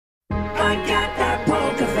I got that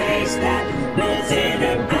poker face that lives in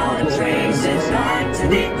and out of traces, blind to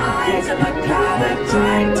the eyes of a coward,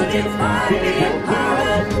 trying to defy the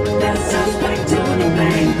empowered. They're suspect to the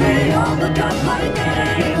blame, they all forgot my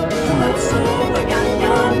name. I'm so I got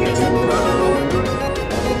younger to prove.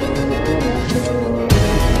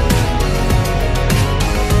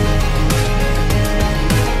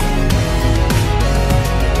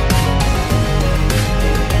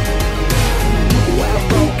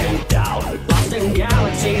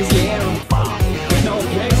 Galaxies, yeah, I'm far with no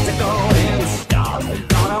place to go and stop.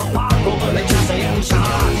 Got a powerful electricity in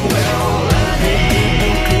charge. We're all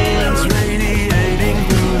it's radiating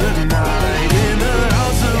through the night. In the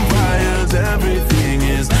house of fires, everything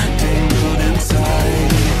is tangled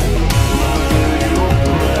inside. Mother, you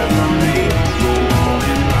remember me? We're all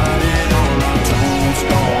invited on our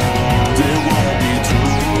tombstones. It won't be too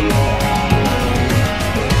long.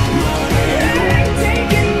 Mother, you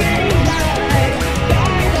Taking me back by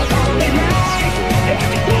the holy night.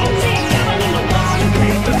 Won't see coming in the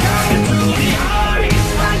wallpaper, coming through the eyes.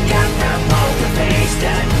 I got that poker face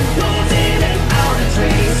that goes in and out of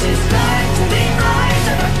traces, blind to the eyes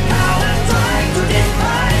of a coward, trying to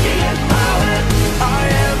defy the empowered. I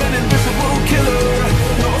am an invisible killer,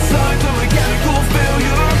 no signs of mechanical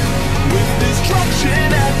failure. With destruction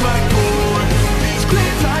at my core, these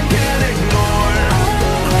claims I can't ignore.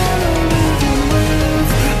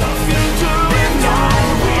 A future in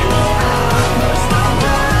time, we know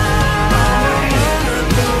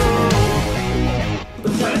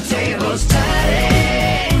The table's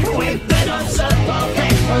turning. We've been on simple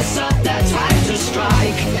papers up that time to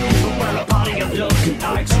strike. We're a party of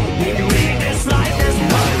lookalikes. We read this life as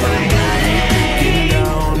one way.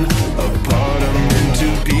 down, apart them into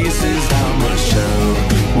pieces. I'm a shell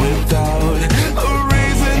without a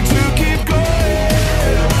reason to keep going.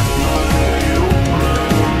 Mother, you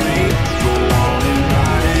remember me? We're all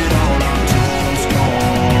invited on our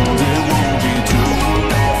tombstones. It won't be too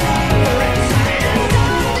long.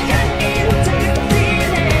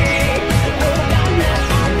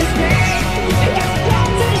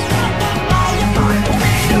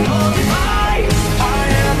 I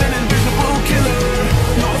am an invisible killer,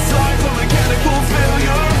 no signs of mechanical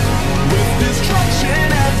failure. With destruction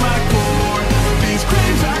at my core, these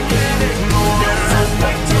claims I can't ignore.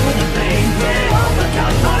 Suspect to the blame, they all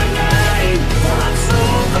forgot my name. I'm so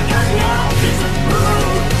forgot now, this is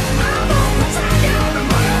rude. I'm all protected of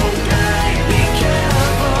my own game. Be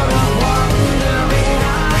careful of wandering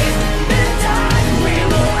eyes. In time we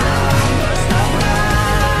will harvest the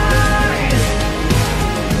prize.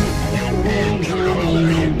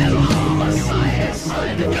 And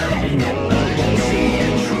homicide, the kind of emergency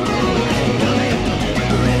and true.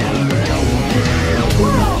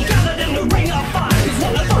 We're all gathered in the ring of fire. Is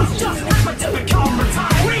one of us just happened to become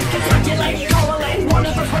retired? We can circulate, correlate. One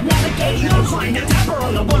of us would navigate. No trying to tamper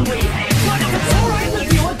on the one we hate. What if it's alright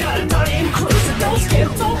with you? I got a dying crew, so don't skip,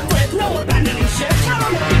 don't flip, no abandoning ship. Count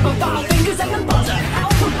on the people, five fingers and the buzzer.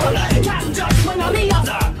 Alpha brother, cast judgment on the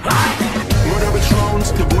other. Murder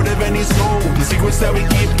patrons, devoid of any soul. The secrets that we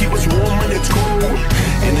keep us warm when it's cold.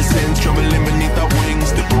 Innocence trembling beneath our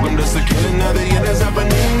wings. The program does the killing, now the end is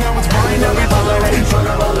happening. Now it's fine, now it's Alert, alright.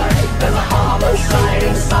 intruder alert. There's a homicide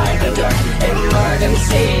inside the dirt.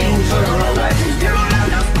 Emergency, intruder alert.